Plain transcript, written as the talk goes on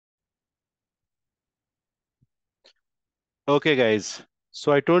Okay, guys.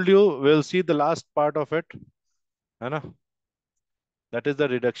 So I told you we'll see the last part of it, है ना? That is the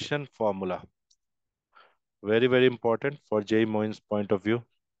reduction formula. Very, very important for J Moin's point of view.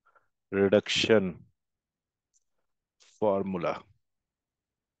 Reduction formula.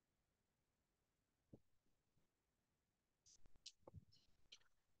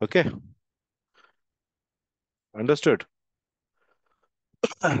 Okay, understood.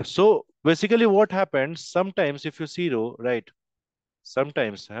 So basically, what happens sometimes if you zero, right?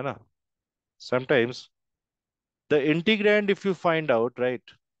 Sometimes, है ना? Sometimes the integrand, if you find out, right?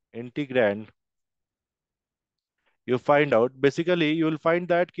 Integrand, you find out. Basically, you will find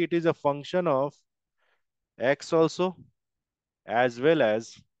that it is a function of x also, as well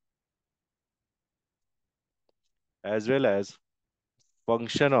as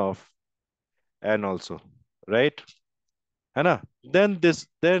function of n also, right? है ना?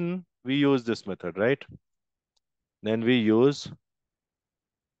 Then we use this method, right? Then we use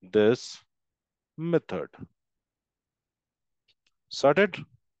this method. Sorted?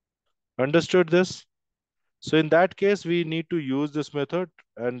 Understood this? So in that case, we need to use this method.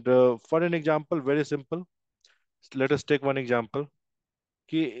 And for an example, very simple. Let us take one example.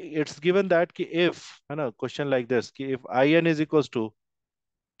 कि it's given that कि if, है ना, question like this, कि if in is equals to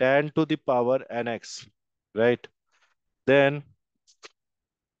tan to the power nx, right? Then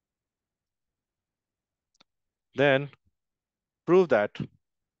then prove that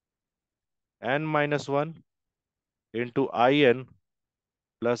n minus 1 into in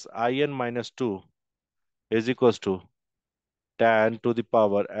plus in minus 2 is equals to tan to the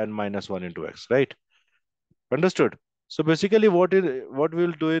power n minus 1 into x, right? Understood? So basically what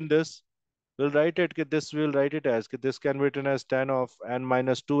we'll do in this, we'll write it, this we'll write it as, this can be written as tan of n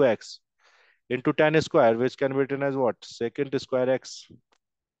minus 2x into tan square, which can be written as what? Secant square x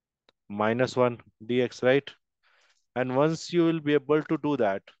minus 1 dx, right? And once you will be able to do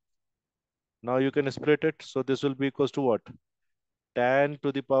that, now you can split it. So this will be equals to what? Tan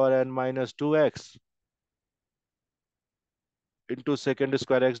to the power n minus 2x into secant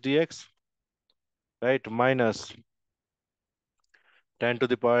square x dx, right? Minus tan to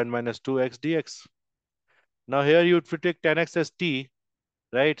the power n minus 2x dx. Now here you would take tan x as t,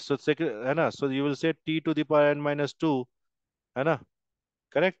 right? So second, है ना? So you will say t to the power n minus 2, है ना?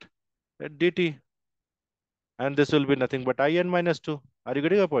 Correct? Dt. And this will be nothing but in minus 2. Are you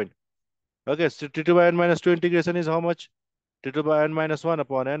getting a point? Okay, so t to the power n minus 2 integration is how much? T to the power n minus 1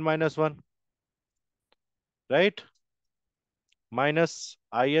 upon n minus 1, right? Minus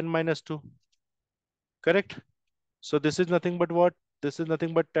in minus 2. Correct? So this is nothing but what? This is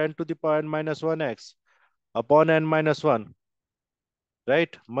nothing but 10 to the power n minus 1x upon n minus 1,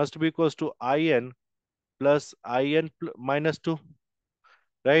 right? Must be equals to in plus minus 2,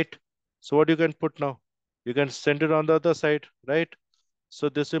 right? So what you can put now? You can send it on the other side, right? So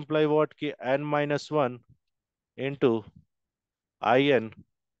this imply what? Ki n minus 1 into in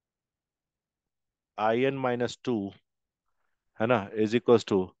minus 2, है ना, is equals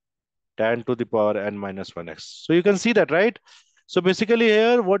to tan to the power n minus 1x. So you can see that, right? So basically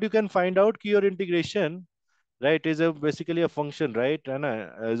here what you can find out ki your integration, right, is a basically a function, right? And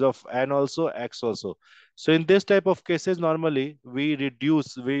as of n also x also. So in this type of cases, normally we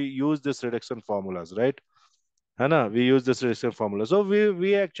use this reduction formulas, right? है ना? We use this reduction formula. So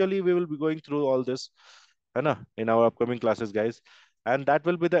we actually we will be going through all this, है ना, in our upcoming classes, guys. And that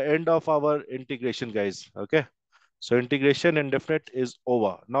will be the end of our integration, guys. Okay. So integration and definite is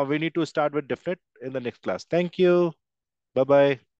over. Now we need to start with definite in the next class. Thank you. Bye bye.